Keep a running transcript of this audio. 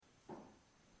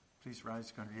Please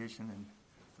rise, congregation, and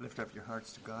lift up your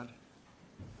hearts to God.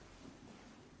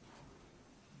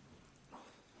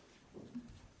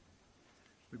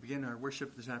 We begin our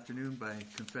worship this afternoon by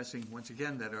confessing once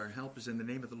again that our help is in the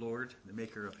name of the Lord, the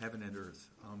maker of heaven and earth.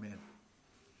 Amen.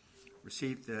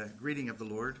 Receive the greeting of the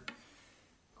Lord.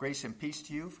 Grace and peace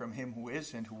to you from him who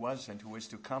is and who was and who is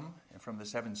to come, and from the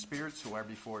seven spirits who are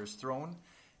before his throne,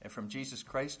 and from Jesus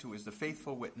Christ, who is the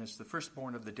faithful witness, the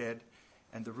firstborn of the dead,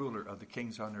 and the ruler of the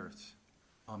kings on earth.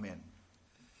 Amen.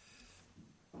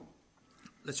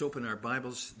 Let's open our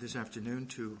Bibles this afternoon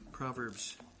to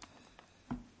Proverbs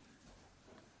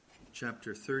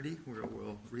chapter 30, where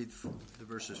we'll read the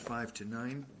verses 5 to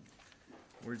 9,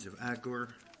 words of Agur,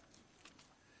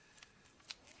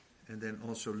 and then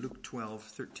also Luke 12,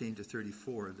 13 to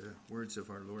 34, the words of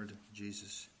our Lord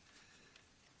Jesus.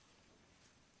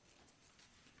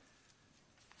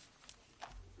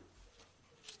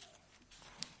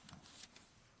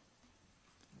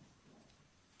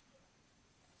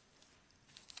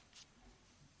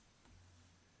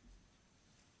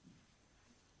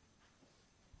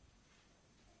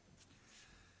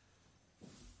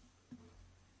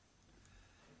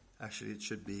 Actually, it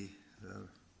should be,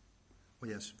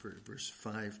 verse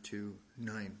 5 to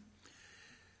 9.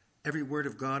 Every word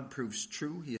of God proves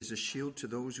true. He is a shield to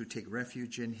those who take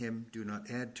refuge in him. Do not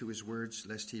add to his words,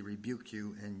 lest he rebuke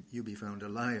you and you be found a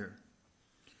liar.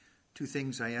 2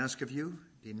 things I ask of you.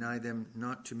 Deny them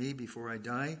not to me before I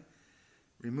die.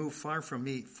 Remove far from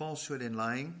me falsehood and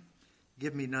lying.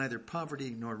 Give me neither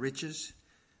poverty nor riches.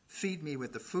 Feed me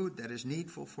with the food that is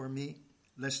needful for me,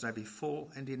 lest I be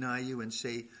full and deny you and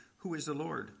say, who is the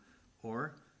Lord?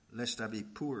 Or, lest I be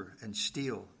poor and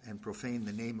steal and profane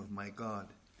the name of my God.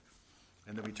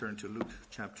 And then we turn to Luke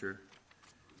chapter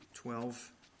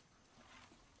 12.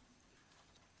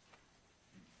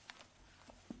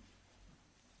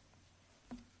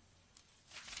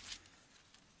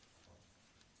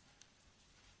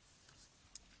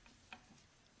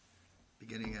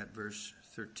 Beginning at verse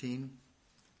 13.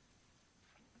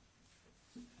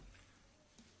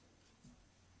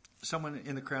 Someone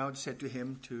in the crowd said to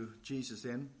him, to Jesus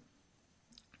then,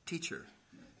 Teacher,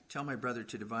 tell my brother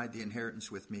to divide the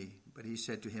inheritance with me. But he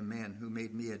said to him, Man, who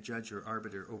made me a judge or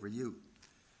arbiter over you?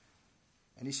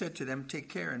 And he said to them, Take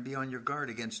care and be on your guard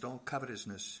against all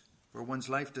covetousness, for one's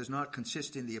life does not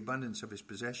consist in the abundance of his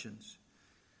possessions.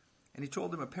 And he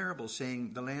told them a parable,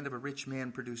 saying, The land of a rich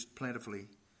man produced plentifully.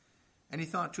 And he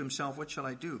thought to himself, What shall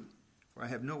I do? For I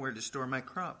have nowhere to store my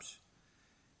crops.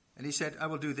 And he said, I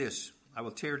will do this. I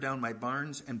will tear down my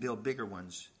barns and build bigger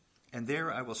ones, and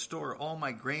there I will store all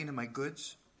my grain and my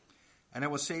goods. And I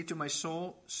will say to my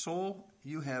soul, Soul,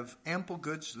 you have ample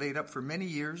goods laid up for many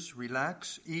years.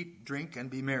 Relax, eat, drink, and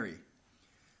be merry.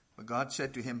 But God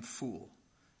said to him, Fool,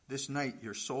 this night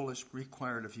your soul is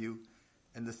required of you,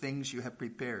 and the things you have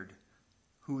prepared,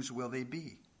 whose will they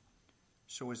be?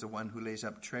 So is the one who lays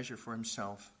up treasure for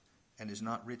himself and is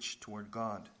not rich toward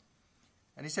God.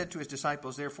 And he said to his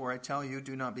disciples, Therefore I tell you,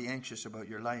 do not be anxious about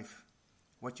your life,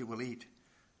 what you will eat,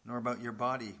 nor about your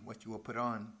body, what you will put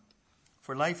on.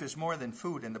 For life is more than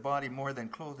food, and the body more than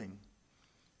clothing.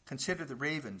 Consider the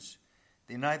ravens.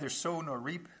 They neither sow nor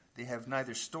reap. They have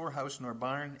neither storehouse nor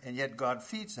barn, and yet God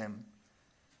feeds them.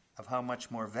 Of how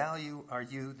much more value are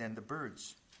you than the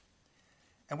birds?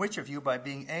 And which of you, by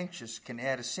being anxious, can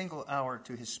add a single hour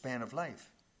to his span of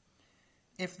life?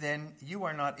 If then you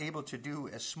are not able to do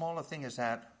as small a thing as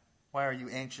that, why are you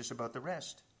anxious about the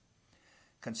rest?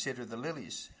 Consider the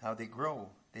lilies, how they grow.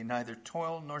 They neither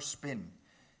toil nor spin.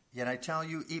 Yet I tell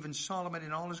you, even Solomon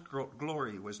in all his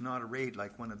glory was not arrayed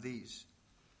like one of these.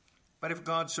 But if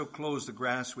God so clothes the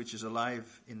grass which is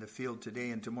alive in the field today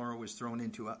and tomorrow is thrown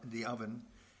into the oven,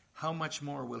 how much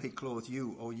more will he clothe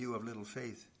you, O you of little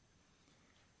faith?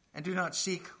 And do not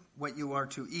seek what you are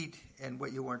to eat and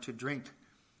what you are to drink,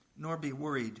 nor be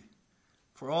worried,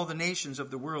 for all the nations of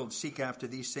the world seek after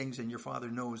these things, and your Father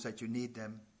knows that you need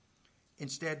them.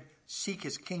 Instead, seek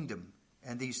his kingdom,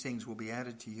 and these things will be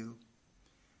added to you.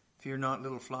 Fear not,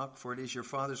 little flock, for it is your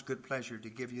Father's good pleasure to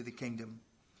give you the kingdom.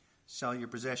 Sell your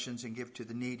possessions and give to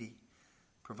the needy.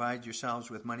 Provide yourselves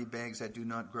with money bags that do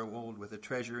not grow old, with a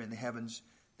treasure in the heavens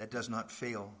that does not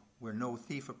fail, where no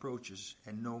thief approaches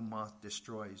and no moth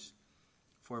destroys.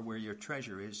 For where your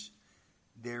treasure is,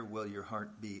 there will your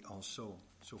heart be also.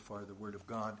 So far, the word of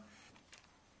God.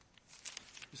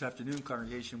 This afternoon,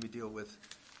 congregation, we deal with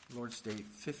Lord's Day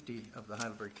 50 of the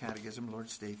Heidelberg Catechism,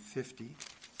 Lord's Day 50.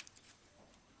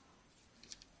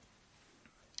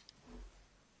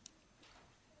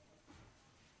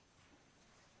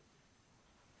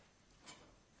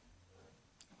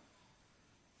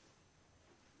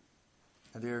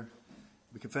 There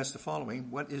we confess the following.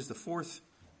 What is the fourth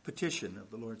petition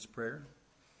of the Lord's Prayer?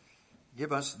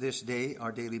 Give us this day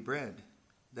our daily bread.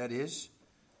 That is,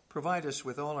 provide us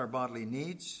with all our bodily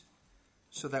needs,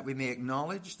 so that we may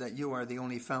acknowledge that you are the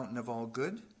only fountain of all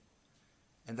good,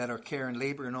 and that our care and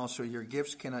labor and also your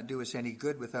gifts cannot do us any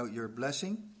good without your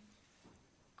blessing.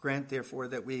 Grant, therefore,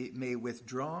 that we may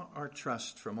withdraw our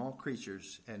trust from all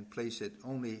creatures and place it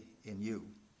only in you.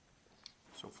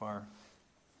 So far,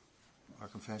 our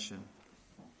confession.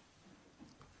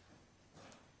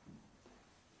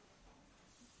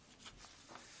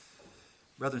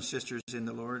 Brothers and sisters in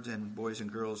the Lord, and boys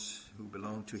and girls who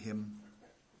belong to him.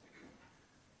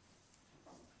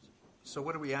 So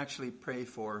what do we actually pray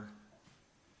for?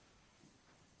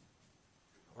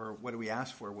 Or what do we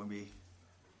ask for when we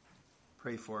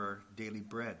pray for our daily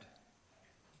bread?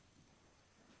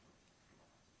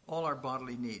 All our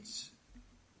bodily needs,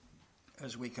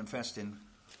 as we confessed in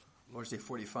Lord's Day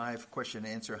 45, question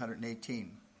and answer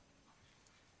 118.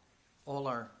 All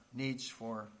our needs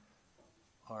for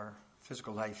our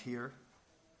physical life here.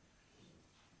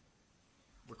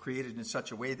 We're created in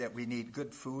such a way that we need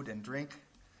good food and drink,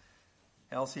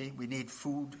 healthy. We need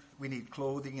food, we need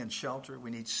clothing and shelter,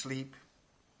 we need sleep.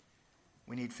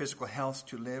 We need physical health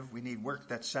to live. We need work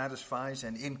that satisfies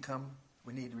and income.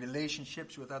 We need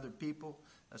relationships with other people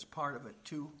as part of it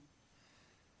too.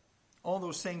 All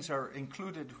those things are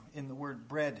included in the word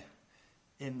bread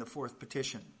in the fourth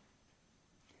petition.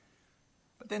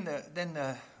 But then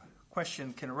the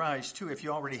question can arise too, if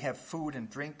you already have food and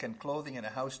drink and clothing and a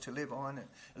house to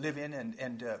live in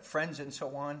and friends and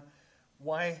so on,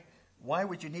 why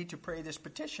would you need to pray this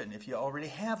petition if you already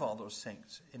have all those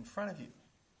things in front of you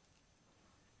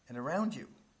and around you?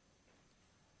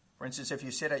 For instance, if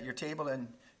you sit at your table and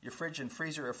your fridge and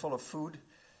freezer are full of food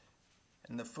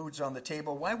and the food's on the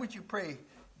table, why would you pray,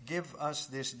 give us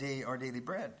this day our daily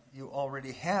bread? You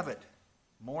already have it,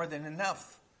 more than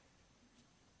enough.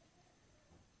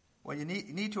 Well, you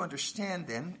need to understand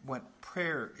then what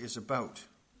prayer is about.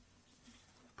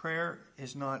 Prayer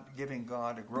is not giving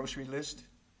God a grocery list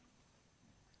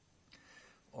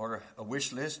or a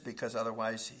wish list, because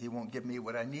otherwise he won't give me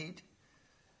what I need.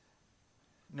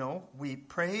 No, we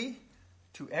pray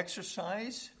to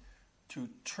exercise, to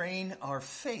train our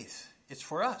faith. It's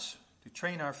for us to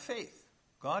train our faith.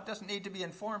 God doesn't need to be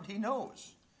informed. He knows.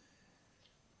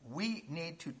 We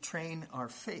need to train our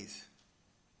faith.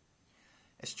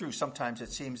 It's true, sometimes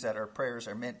it seems that our prayers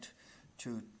are meant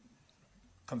to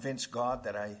convince God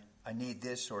that I need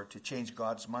this, or to change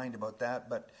God's mind about that.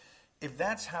 But if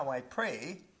that's how I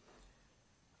pray,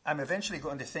 I'm eventually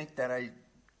going to think that I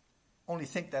only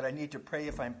think that I need to pray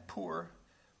if I'm poor,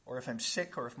 or if I'm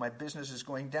sick, or if my business is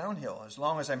going downhill. As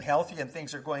long as I'm healthy and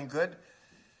things are going good,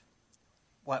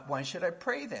 why should I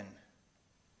pray then?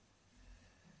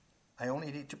 I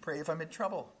only need to pray if I'm in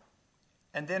trouble.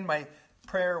 And then my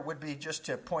prayer would be just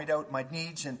to point out my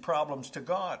needs and problems to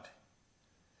God.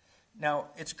 Now,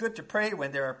 it's good to pray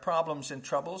when there are problems and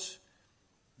troubles.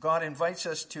 God invites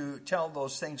us to tell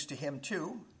those things to him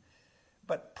too.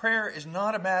 But prayer is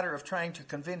not a matter of trying to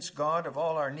convince God of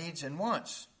all our needs and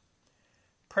wants.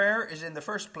 Prayer is, in the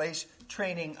first place,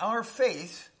 training our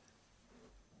faith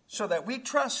so that we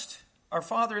trust our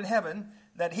Father in heaven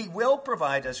that he will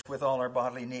provide us with all our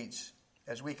bodily needs,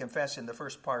 as we confess in the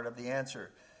first part of the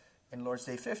answer in Lord's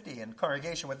Day 50. And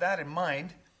congregation, with that in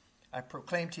mind, I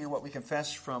proclaim to you what we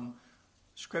confess from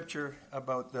Scripture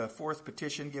about the fourth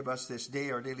petition, give us this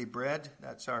day our daily bread.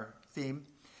 That's our theme.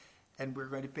 And we're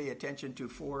going to pay attention to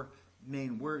four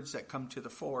main words that come to the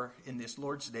fore in this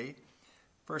Lord's Day.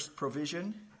 First,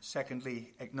 provision.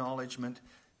 Secondly, acknowledgement.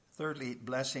 Thirdly,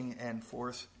 blessing. And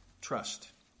fourth, trust.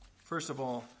 First of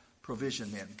all,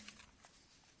 provision then.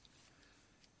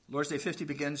 Lord's Day 50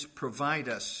 begins, provide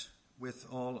us with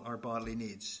all our bodily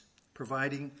needs.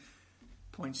 Providing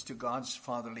points to God's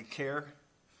fatherly care.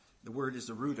 The word is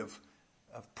the root of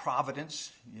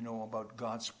providence. You know about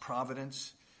God's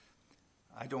providence.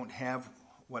 I don't have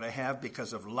what I have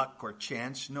because of luck or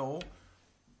chance. No.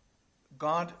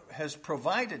 God has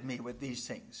provided me with these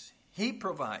things. He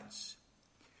provides.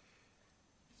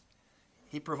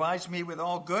 He provides me with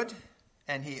all good,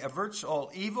 and he averts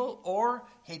all evil, or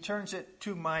he turns it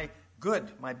to my good,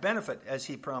 my benefit, as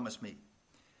he promised me.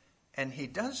 And he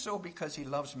does so because he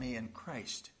loves me in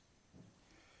Christ.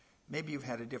 Maybe you've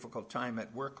had a difficult time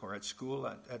at work or at school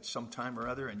at some time or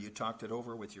other, and you talked it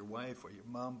over with your wife or your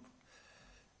mom.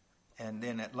 And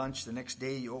then at lunch the next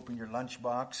day, you open your lunch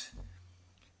box,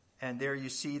 and there you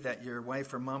see that your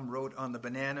wife or mom wrote on the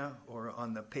banana or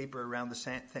on the paper around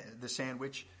the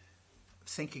sandwich,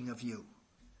 thinking of you.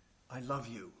 I love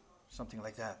you. Something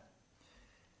like that.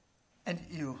 And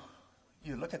you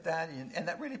you look at that and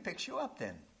that really picks you up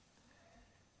then.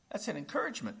 That's an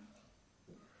encouragement.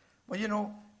 Well, you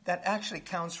know, that actually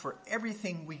counts for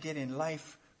everything we get in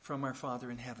life from our Father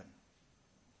in heaven.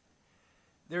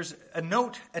 There's a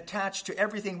note attached to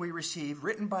everything we receive,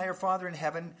 written by our Father in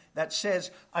heaven, that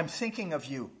says, I'm thinking of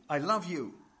you. I love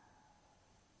you.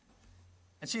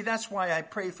 And see, that's why I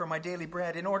pray for my daily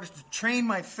bread, in order to train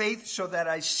my faith so that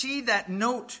I see that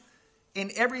note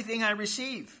in everything I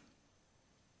receive.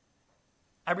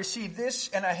 I receive this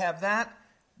and I have that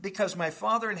because my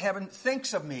Father in heaven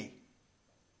thinks of me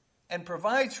and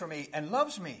provides for me and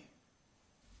loves me.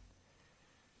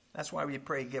 That's why we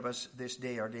pray, give us this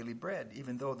day our daily bread,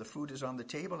 even though the food is on the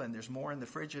table and there's more in the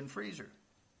fridge and freezer.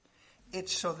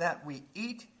 It's so that we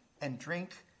eat and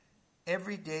drink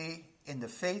every day in the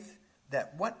faith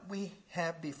that what we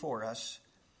have before us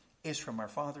is from our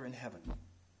Father in heaven.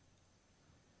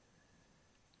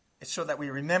 It's so that we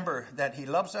remember that he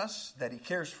loves us, that he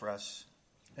cares for us.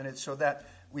 And it's so that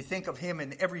we think of him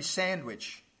in every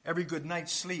sandwich, every good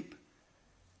night's sleep,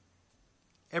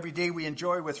 every day we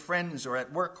enjoy with friends or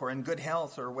at work or in good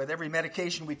health, or with every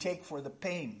medication we take for the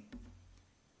pain.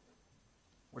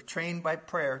 We're trained by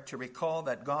prayer to recall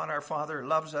that God our Father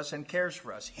loves us and cares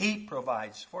for us. He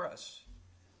provides for us.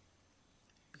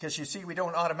 Because you see, we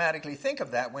don't automatically think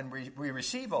of that when we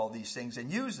receive all these things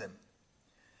and use them.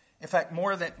 In fact,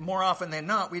 more often than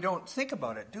not, we don't think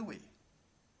about it, do we?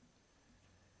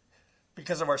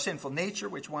 Because of our sinful nature,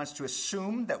 which wants to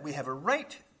assume that we have a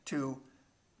right to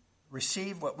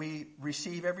receive what we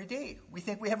receive every day. We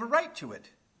think we have a right to it.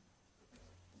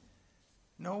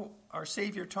 No, our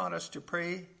Savior taught us to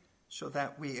pray so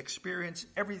that we experience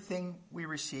everything we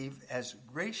receive as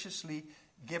graciously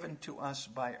given to us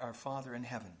by our Father in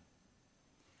heaven.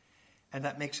 And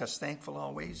that makes us thankful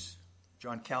always.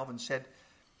 John Calvin said,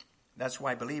 that's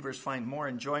why believers find more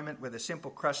enjoyment with a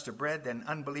simple crust of bread than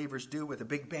unbelievers do with a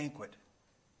big banquet.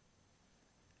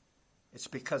 It's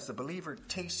because the believer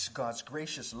tastes God's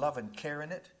gracious love and care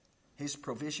in it, his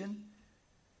provision,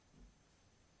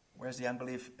 whereas the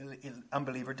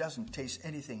unbeliever doesn't taste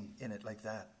anything in it like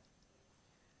that.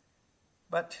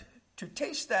 But to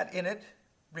taste that in it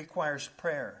requires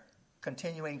prayer,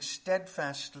 continuing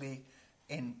steadfastly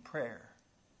in prayer.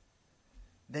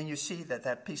 Then you see that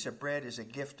that piece of bread is a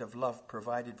gift of love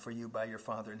provided for you by your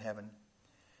Father in heaven.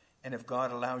 And if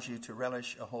God allows you to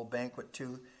relish a whole banquet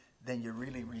too, then you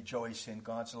really rejoice in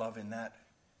God's love in that,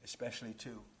 especially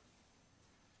too.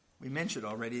 We mentioned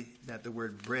already that the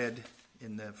word bread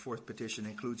in the fourth petition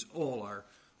includes all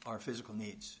our physical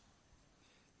needs.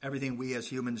 Everything we as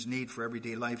humans need for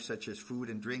everyday life, such as food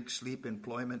and drink, sleep,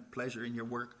 employment, pleasure in your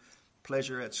work,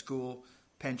 pleasure at school,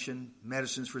 pension,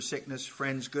 medicines for sickness,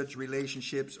 friends, goods,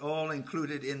 relationships, all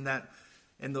included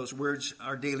in those words,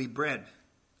 our daily bread.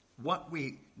 What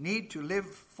we need to live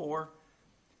for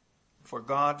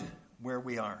God where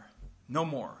we are. No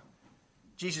more.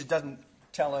 Jesus doesn't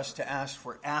tell us to ask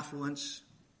for affluence.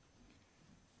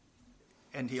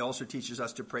 And he also teaches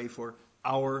us to pray for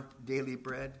our daily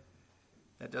bread.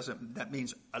 That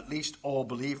means at least all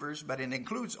believers, but it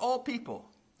includes all people.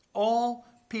 All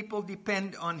people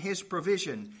depend on his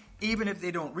provision, even if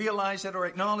they don't realize it or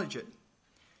acknowledge it.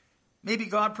 Maybe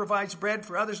God provides bread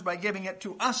for others by giving it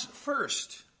to us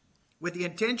first, with the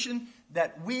intention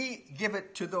that we give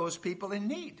it to those people in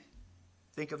need.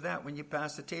 Think of that when you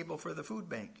pass the table for the food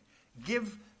bank.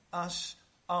 Give us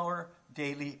our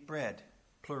daily bread,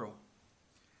 plural.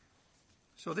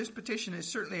 So this petition is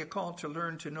certainly a call to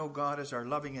learn to know God as our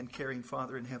loving and caring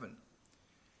Father in heaven.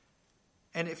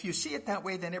 And if you see it that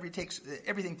way, then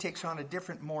everything takes on a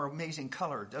different, more amazing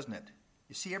color, doesn't it?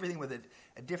 You see everything with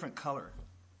a different color.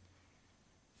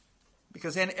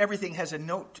 Because then everything has a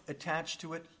note attached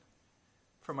to it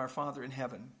from our Father in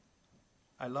heaven.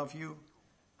 I love you.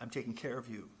 I'm taking care of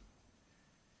you.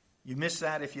 You miss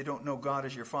that if you don't know God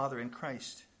as your Father in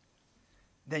Christ.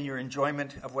 Then your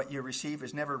enjoyment of what you receive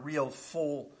is never real,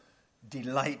 full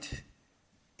delight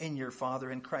in your Father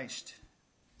in Christ.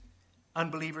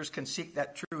 Unbelievers can seek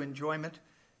that true enjoyment,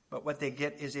 but what they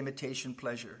get is imitation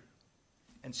pleasure.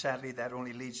 And sadly, that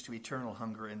only leads to eternal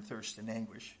hunger and thirst and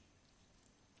anguish.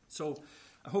 So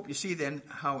I hope you see then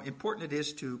how important it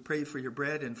is to pray for your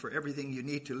bread and for everything you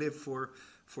need to live for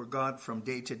God from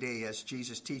day to day, as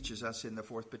Jesus teaches us in the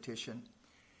fourth petition.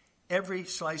 Every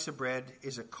slice of bread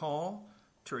is a call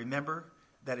to remember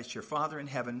that it's your Father in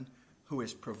heaven who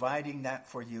is providing that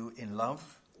for you in love.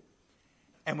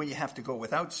 And when you have to go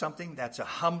without something, that's a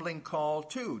humbling call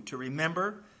too, to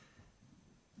remember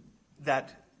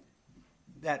that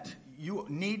you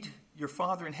need your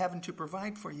Father in heaven to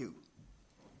provide for you.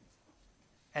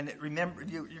 And remember,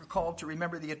 you're called to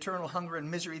remember the eternal hunger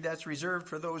and misery that's reserved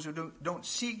for those who don't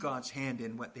see God's hand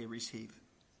in what they receive.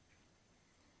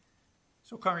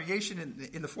 So congregation,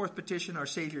 in the fourth petition, our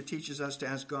Savior teaches us to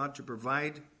ask God to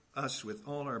provide us with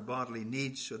all our bodily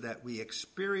needs so that we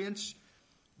experience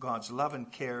God's love and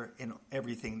care in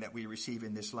everything that we receive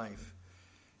in this life.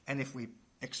 And if we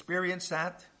experience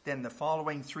that, then the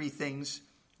following three things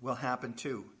will happen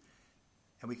too.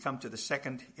 And we come to the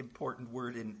second important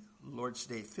word in Lord's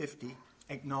Day 50,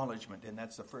 acknowledgement. And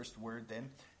that's the first word then,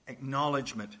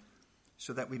 acknowledgement,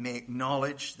 so that we may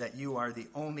acknowledge that you are the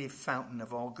only fountain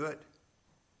of all good.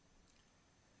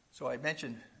 So I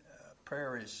mentioned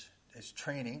prayer is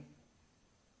training,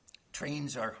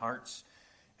 trains our hearts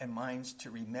and minds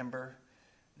to remember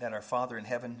that our Father in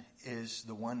heaven is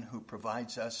the one who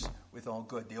provides us with all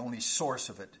good, the only source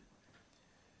of it.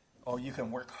 Oh, you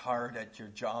can work hard at your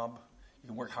job, you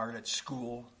can work hard at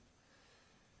school,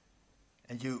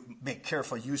 and you make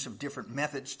careful use of different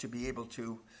methods to be able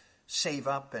to save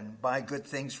up and buy good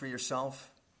things for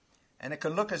yourself. And it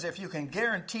can look as if you can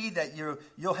guarantee that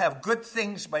you'll have good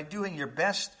things by doing your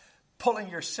best, pulling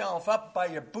yourself up by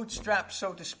your bootstraps,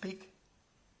 so to speak.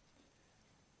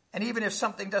 And even if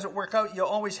something doesn't work out, you'll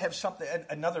always have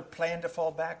another plan to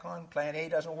fall back on. Plan A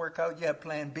doesn't work out, you have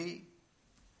plan B.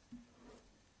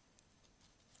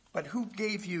 But who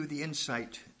gave you the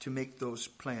insight to make those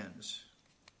plans?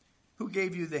 Who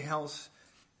gave you the health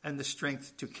and the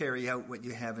strength to carry out what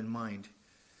you have in mind?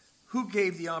 Who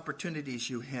gave the opportunities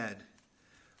you had?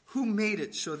 Who made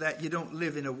it so that you don't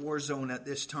live in a war zone at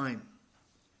this time?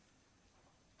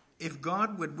 If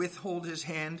God would withhold his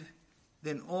hand,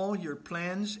 then all your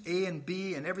plans, A and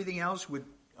B and everything else,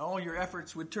 all your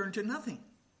efforts would turn to nothing.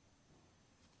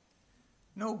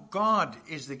 No, God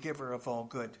is the giver of all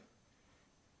good.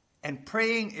 And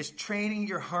praying is training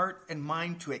your heart and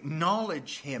mind to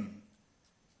acknowledge him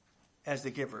as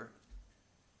the giver.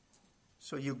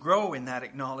 So you grow in that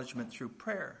acknowledgement through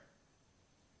prayer.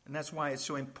 And that's why it's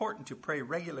so important to pray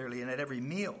regularly and at every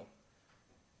meal.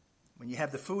 When you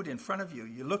have the food in front of you,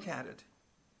 you look at it.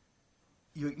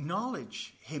 You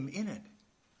acknowledge him in it.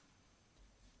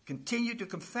 Continue to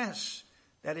confess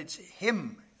that it's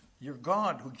him, your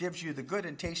God, who gives you the good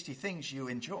and tasty things you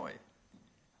enjoy.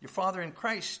 Your Father in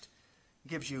Christ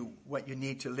gives you what you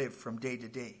need to live from day to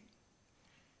day.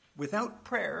 Without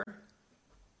prayer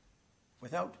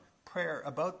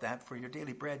about that for your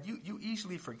daily bread, you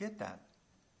easily forget that.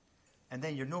 And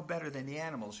then you're no better than the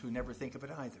animals who never think of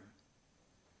it either.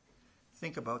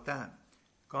 Think about that.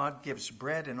 God gives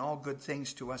bread and all good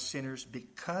things to us sinners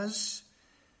because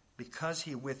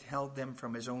he withheld them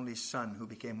from his only Son who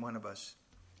became one of us.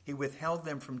 He withheld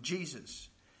them from Jesus.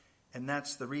 And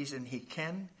that's the reason he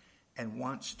can and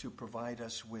wants to provide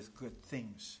us with good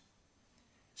things.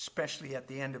 Especially at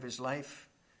the end of his life,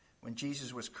 when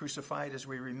Jesus was crucified, as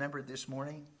we remembered this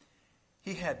morning,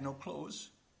 he had no clothes.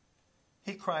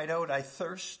 He cried out, "I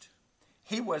thirst."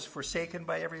 He was forsaken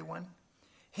by everyone.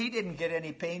 He didn't get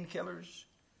any painkillers.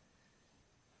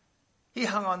 He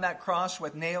hung on that cross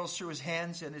with nails through his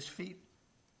hands and his feet.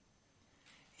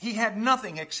 He had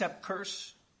nothing except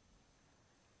curse.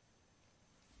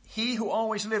 He who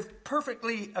always lived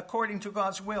perfectly according to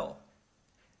God's will,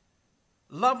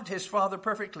 loved his Father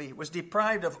perfectly, was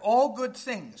deprived of all good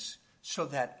things so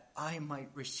that I might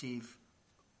receive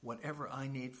whatever I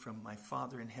need from my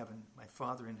Father in heaven, my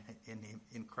Father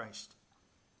in Christ.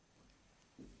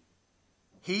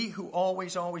 He who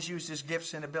always used his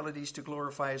gifts and abilities to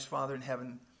glorify his Father in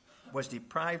heaven was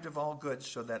deprived of all good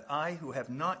so that I, who have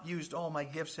not used all my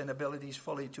gifts and abilities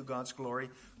fully to God's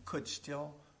glory, could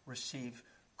still receive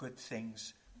good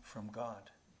things from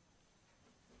God.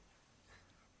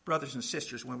 Brothers and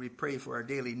sisters, when we pray for our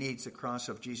daily needs, the cross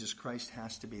of Jesus Christ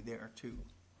has to be there too.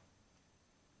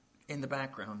 In the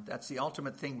background, that's the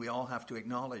ultimate thing we all have to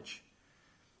acknowledge.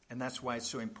 And that's why it's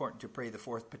so important to pray the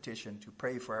fourth petition, to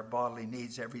pray for our bodily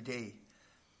needs every day.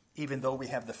 Even though we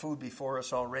have the food before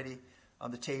us already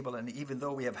on the table, and even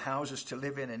though we have houses to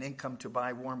live in and income to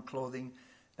buy warm clothing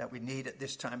that we need at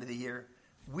this time of the year,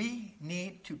 we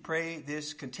need to pray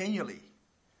this continually.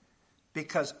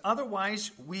 Because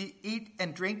otherwise we eat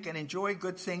and drink and enjoy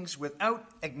good things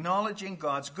without acknowledging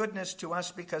God's goodness to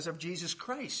us because of Jesus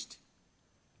Christ.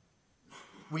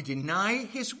 We deny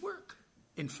his work,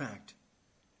 in fact.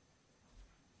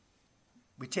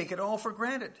 We take it all for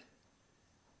granted.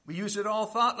 We use it all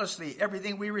thoughtlessly,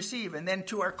 everything we receive, and then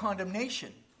to our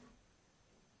condemnation.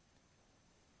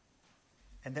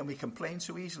 And then we complain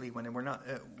so easily when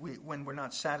we're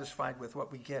not satisfied with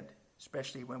what we get,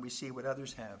 especially when we see what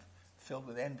others have, filled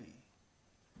with envy.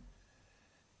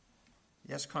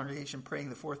 Yes, congregation, praying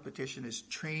the fourth petition is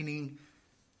training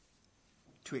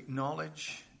to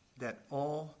acknowledge that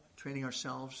training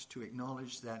ourselves to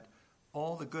acknowledge that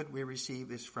all the good we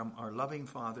receive is from our loving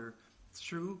Father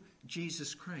through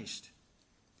Jesus Christ.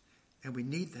 And we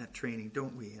need that training,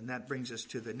 don't we? And that brings us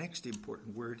to the next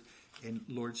important word in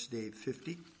Lord's Day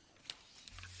 50.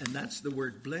 And that's the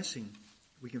word blessing.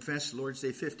 We confess Lord's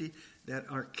Day 50 that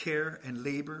our care and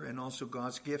labor and also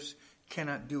God's gifts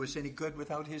cannot do us any good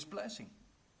without his blessing.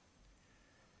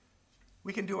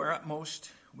 We can do our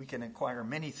utmost. We can acquire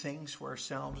many things for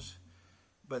ourselves.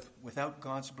 But without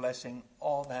God's blessing,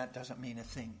 all that doesn't mean a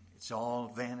thing. It's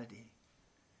all vanity.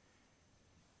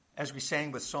 As we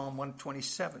sang with Psalm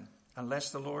 127,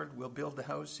 unless the Lord will build the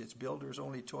house, its builders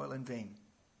only toil in vain.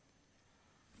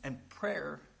 And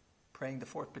praying the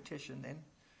fourth petition then,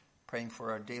 praying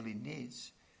for our daily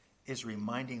needs, is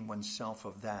reminding oneself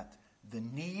of that. The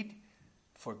need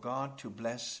for God to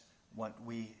bless what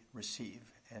we receive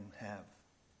and have.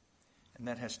 And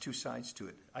that has two sides to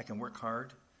it. I can work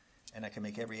hard and I can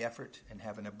make every effort and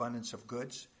have an abundance of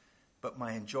goods, but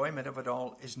my enjoyment of it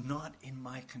all is not in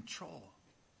my control.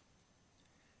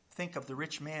 Think of the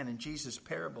rich man in Jesus'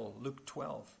 parable, Luke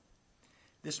 12.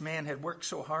 This man had worked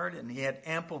so hard and he had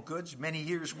ample goods, many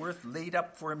years' worth laid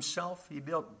up for himself. He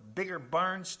built bigger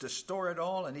barns to store it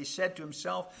all, and he said to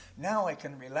himself, now I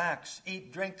can relax,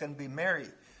 eat, drink, and be merry.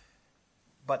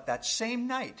 But that same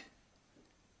night,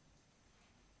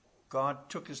 God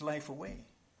took his life away.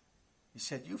 He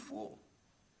said, you fool,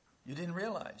 you didn't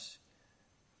realize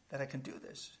that I can do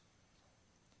this.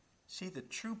 See, the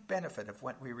true benefit of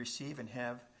what we receive and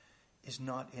have is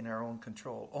not in our own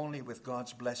control. Only with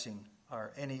God's blessing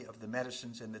are any of the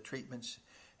medicines and the treatments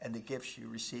and the gifts you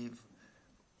receive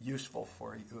useful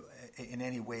for you in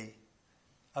any way.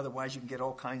 Otherwise, you can get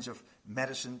all kinds of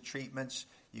medicine treatments,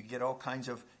 you can get all kinds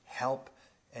of help,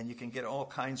 and you can get all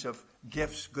kinds of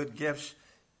gifts, good gifts.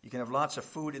 You can have lots of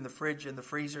food in the fridge, in the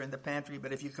freezer, in the pantry,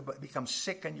 but if you become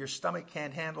sick and your stomach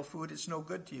can't handle food, it's no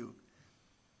good to you.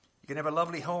 You can have a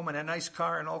lovely home and a nice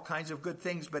car and all kinds of good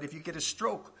things, but if you get a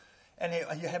stroke and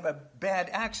you have a bad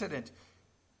accident,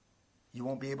 you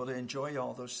won't be able to enjoy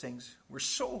all those things. We're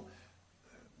so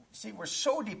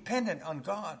dependent on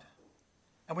God.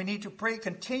 And we need to pray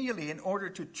continually in order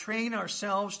to train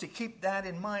ourselves to keep that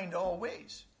in mind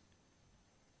always.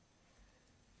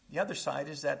 The other side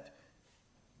is that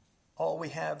all we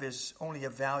have is only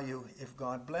of value if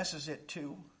God blesses it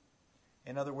too.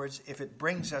 In other words, if it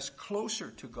brings us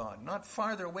closer to God, not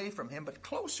farther away from him, but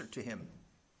closer to him.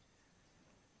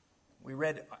 We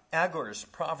read Agor's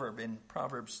proverb in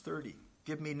Proverbs 30.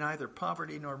 Give me neither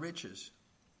poverty nor riches.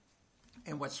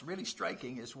 And what's really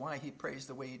striking is why he prays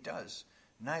the way he does.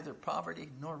 Neither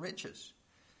poverty nor riches.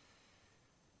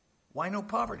 Why no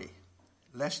poverty?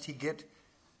 Lest he get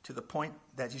to the point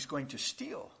that he's going to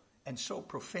steal and so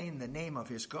profane the name of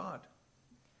his God.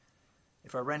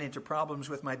 If I run into problems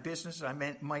with my business, I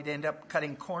might end up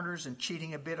cutting corners and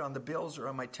cheating a bit on the bills or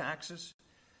on my taxes.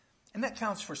 And that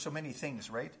counts for so many things,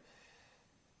 right?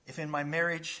 If in my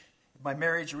marriage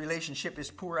relationship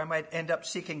is poor, I might end up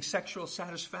seeking sexual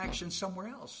satisfaction somewhere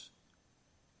else.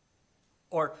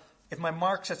 Or if my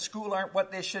marks at school aren't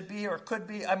what they should be or could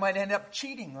be, I might end up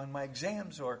cheating on my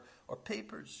exams or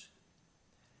papers.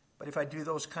 But if I do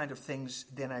those kind of things,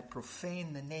 then I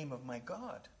profane the name of my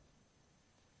God,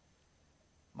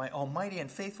 my almighty and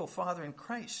faithful Father in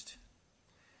Christ.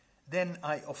 Then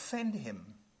I offend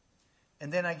him,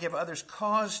 and then I give others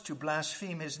cause to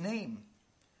blaspheme his name.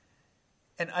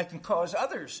 And I can cause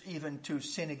others even to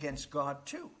sin against God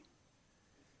too.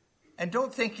 And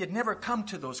don't think you'd never come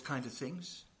to those kind of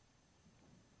things.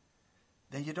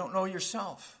 Then you don't know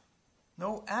yourself.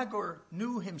 No, Agor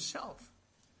knew himself.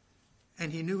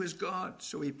 And he knew his God.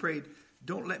 So he prayed,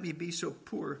 don't let me be so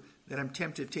poor that I'm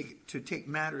tempted to take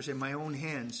matters in my own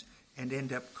hands and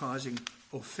end up causing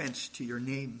offense to your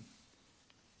name.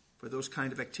 For those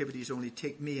kind of activities only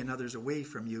take me and others away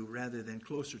from you rather than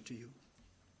closer to you.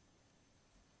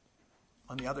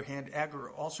 On the other hand, Agor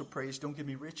also prays, don't give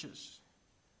me riches.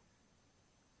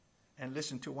 And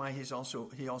listen to why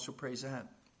he also prays that.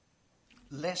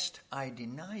 Lest I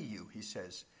deny you, he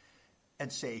says,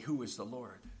 and say, who is the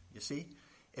Lord? You see,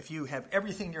 if you have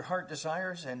everything your heart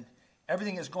desires and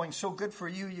everything is going so good for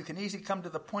you, you can easily come to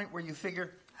the point where you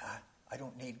figure, I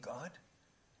don't need God.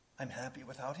 I'm happy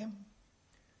without him.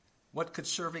 What could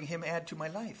serving him add to my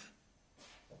life?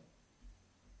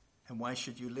 And why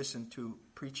should you listen to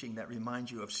preaching that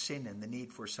reminds you of sin and the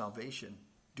need for salvation,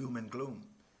 doom and gloom?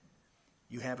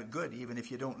 You have it good even if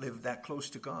you don't live that close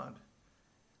to God.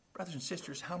 Brothers and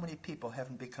sisters, how many people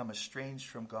haven't become estranged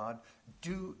from God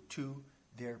due to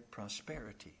their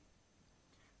prosperity?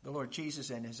 The Lord Jesus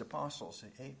and his apostles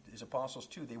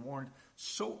too, they warned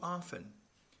so often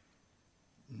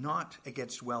not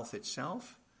against wealth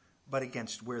itself, but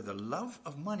against where the love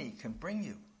of money can bring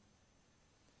you.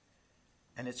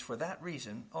 And it's for that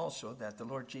reason also that the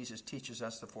Lord Jesus teaches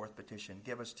us the fourth petition.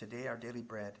 Give us today our daily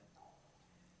bread.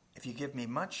 If you give me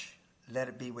much, let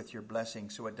it be with your blessing,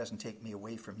 so it doesn't take me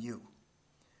away from you.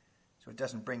 So it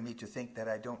doesn't bring me to think that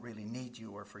I don't really need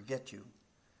you or forget you.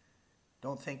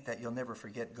 Don't think that you'll never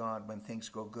forget God when things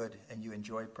go good and you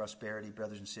enjoy prosperity,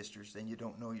 brothers and sisters. Then you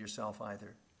don't know yourself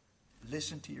either.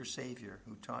 Listen to your Savior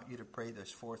who taught you to pray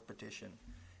this fourth petition,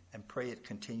 and pray it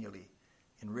continually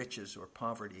in riches or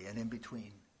poverty and in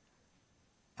between.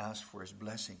 Ask for his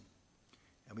blessing.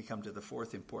 And we come to the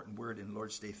fourth important word in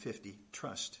Lord's Day 50,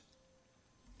 trust.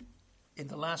 In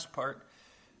the last part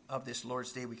of this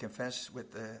Lord's Day, we confess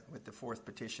with the fourth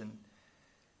petition,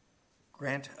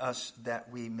 grant us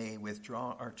that we may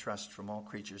withdraw our trust from all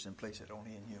creatures and place it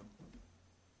only in you.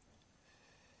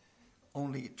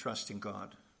 Only trust in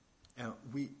God.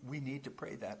 We need to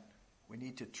pray that. We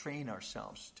need to train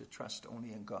ourselves to trust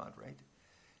only in God, right?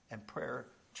 And prayer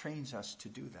trains us to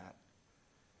do that.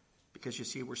 Because you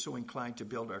see, we're so inclined to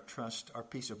build our trust, our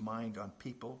peace of mind on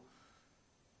people,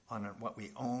 on what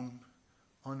we own,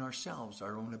 on ourselves,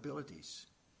 our own abilities.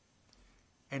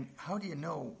 And how do you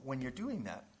know when you're doing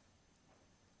that?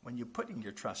 When you're putting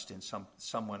your trust in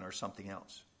someone or something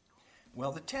else?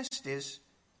 Well, the test is,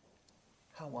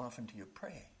 how often do you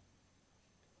pray?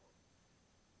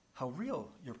 How real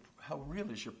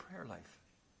is your prayer life?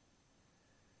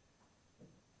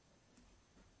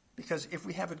 Because if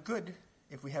we have it good,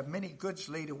 if we have many goods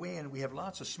laid away and we have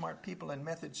lots of smart people and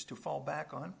methods to fall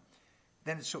back on,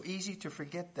 then it's so easy to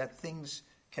forget that things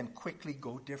can quickly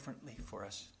go differently for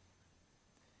us.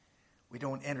 We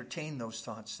don't entertain those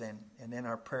thoughts then, and then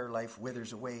our prayer life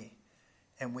withers away,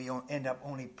 and we end up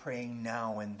only praying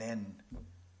now and then.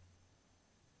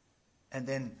 And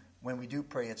then when we do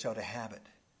pray, it's out of habit.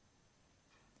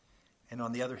 And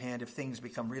on the other hand, if things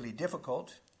become really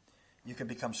difficult, you can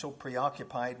become so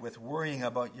preoccupied with worrying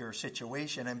about your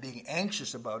situation and being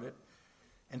anxious about it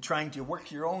and trying to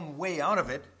work your own way out of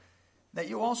it that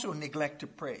you also neglect to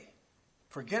pray.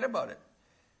 Forget about it.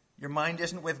 Your mind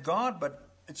isn't with God, but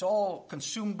it's all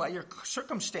consumed by your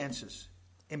circumstances.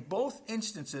 In both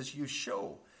instances, you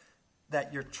show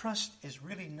that your trust is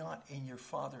really not in your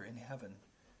Father in heaven,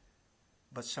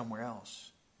 but somewhere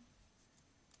else.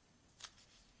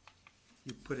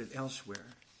 You put it elsewhere.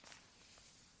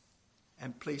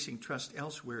 And placing trust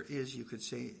elsewhere is, you could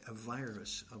say, a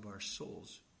virus of our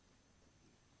souls.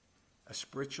 A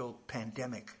spiritual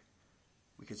pandemic,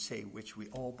 we could say, which we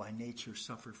all by nature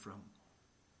suffer from.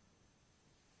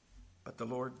 But the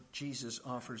Lord Jesus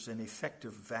offers an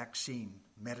effective vaccine,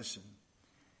 medicine.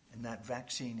 And that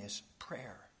vaccine is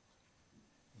prayer.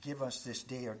 Give us this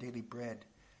day our daily bread.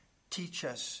 Teach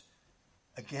us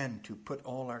again to put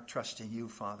all our trust in you,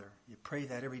 Father. You pray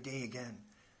that every day again.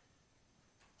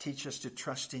 Teach us to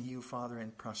trust in you, Father, in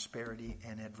prosperity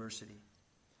and adversity.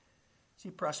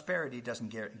 See, prosperity doesn't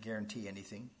guarantee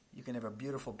anything. You can have a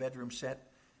beautiful bedroom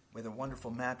set with a wonderful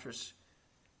mattress,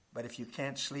 but if you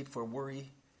can't sleep for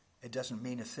worry, it doesn't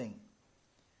mean a thing.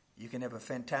 You can have a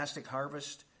fantastic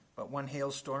harvest, but one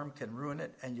hailstorm can ruin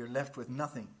it and you're left with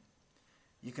nothing.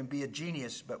 You can be a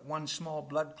genius, but one small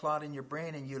blood clot in your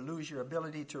brain and you lose your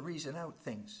ability to reason out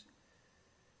things.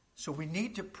 So we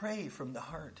need to pray from the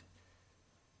heart.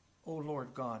 O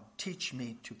Lord God, teach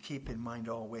me to keep in mind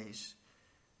always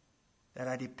that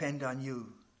I depend on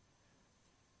you,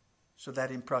 so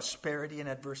that in prosperity and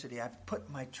adversity I put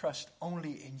my trust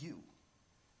only in you.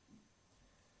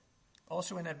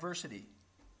 Also in adversity,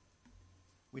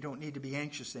 we don't need to be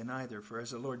anxious then either, for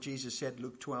as the Lord Jesus said,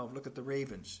 Luke 12, look at the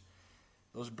ravens.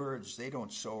 Those birds, they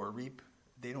don't sow or reap.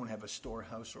 They don't have a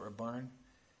storehouse or a barn.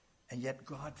 And yet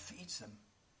God feeds them.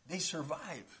 They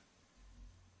survive.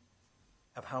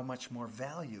 Of how much more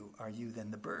value are you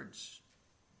than the birds?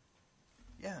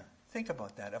 Yeah, think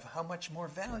about that. Of how much more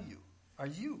value are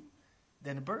you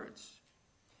than the birds?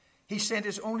 He sent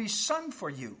his only Son for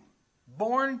you,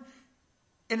 born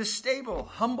in a stable,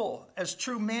 humble as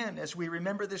true man, as we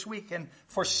remember this week, and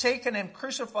forsaken and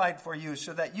crucified for you,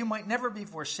 so that you might never be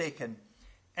forsaken,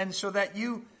 and so that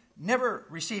you never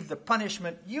receive the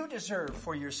punishment you deserve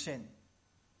for your sin.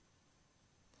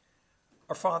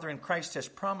 Our Father in Christ has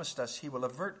promised us he will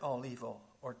avert all evil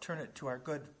or turn it to our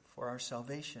good for our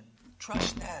salvation.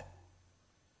 Trust that.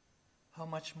 How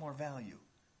much more value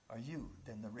are you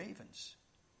than the ravens?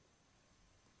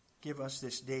 Give us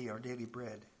this day our daily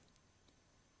bread.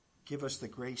 Give us the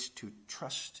grace to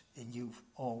trust in you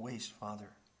always, Father.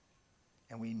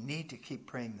 And we need to keep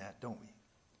praying that, don't we?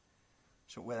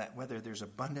 So whether there's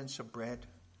abundance of bread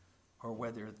or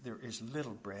whether there is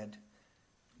little bread,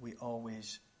 we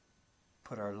always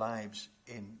put our lives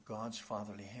in God's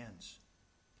fatherly hands.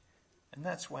 And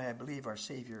that's why I believe our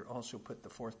Savior also put the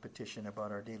fourth petition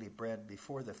about our daily bread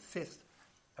before the fifth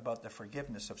about the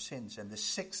forgiveness of sins and the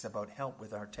sixth about help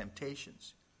with our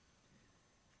temptations.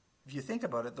 If you think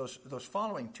about it, those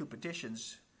following two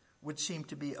petitions would seem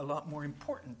to be a lot more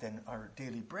important than our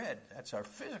daily bread. That's our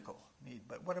physical need.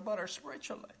 But what about our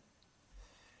spiritual life?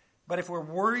 But if we're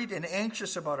worried and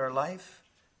anxious about our life,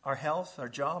 our health, our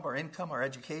job, our income, our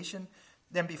education,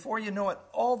 then before you know it,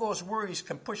 all those worries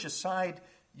can push aside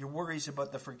your worries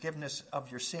about the forgiveness of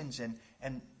your sins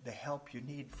and the help you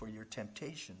need for your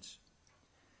temptations.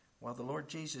 While the Lord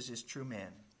Jesus is true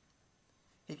man,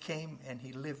 he came and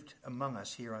he lived among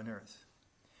us here on earth.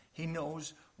 He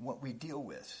knows what we deal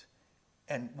with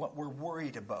and what we're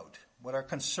worried about, what our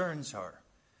concerns are.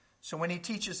 So when he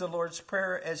teaches the Lord's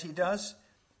Prayer as he does,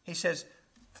 he says,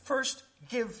 first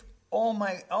give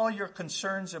all your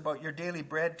concerns about your daily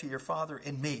bread to your Father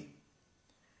in me.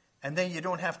 And then you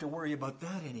don't have to worry about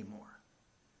that anymore.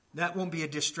 That won't be a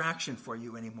distraction for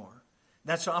you anymore.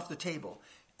 That's off the table.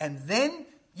 And then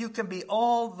you can be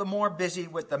all the more busy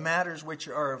with the matters which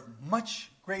are of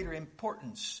much greater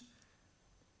importance,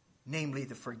 namely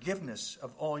the forgiveness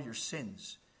of all your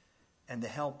sins and the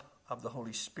help of the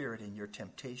Holy Spirit in your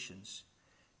temptations.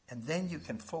 And then you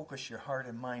can focus your heart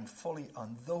and mind fully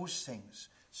on those things.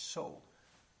 So,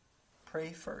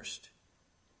 pray first.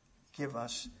 Give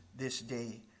us this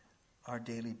day our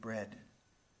daily bread.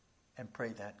 And pray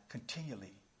that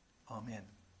continually. Amen.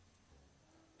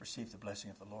 Receive the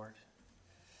blessing of the Lord.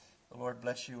 The Lord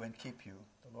bless you and keep you.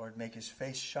 The Lord make his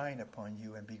face shine upon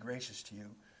you and be gracious to you.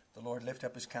 The Lord lift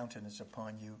up his countenance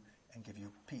upon you and give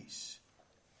you peace.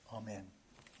 Amen.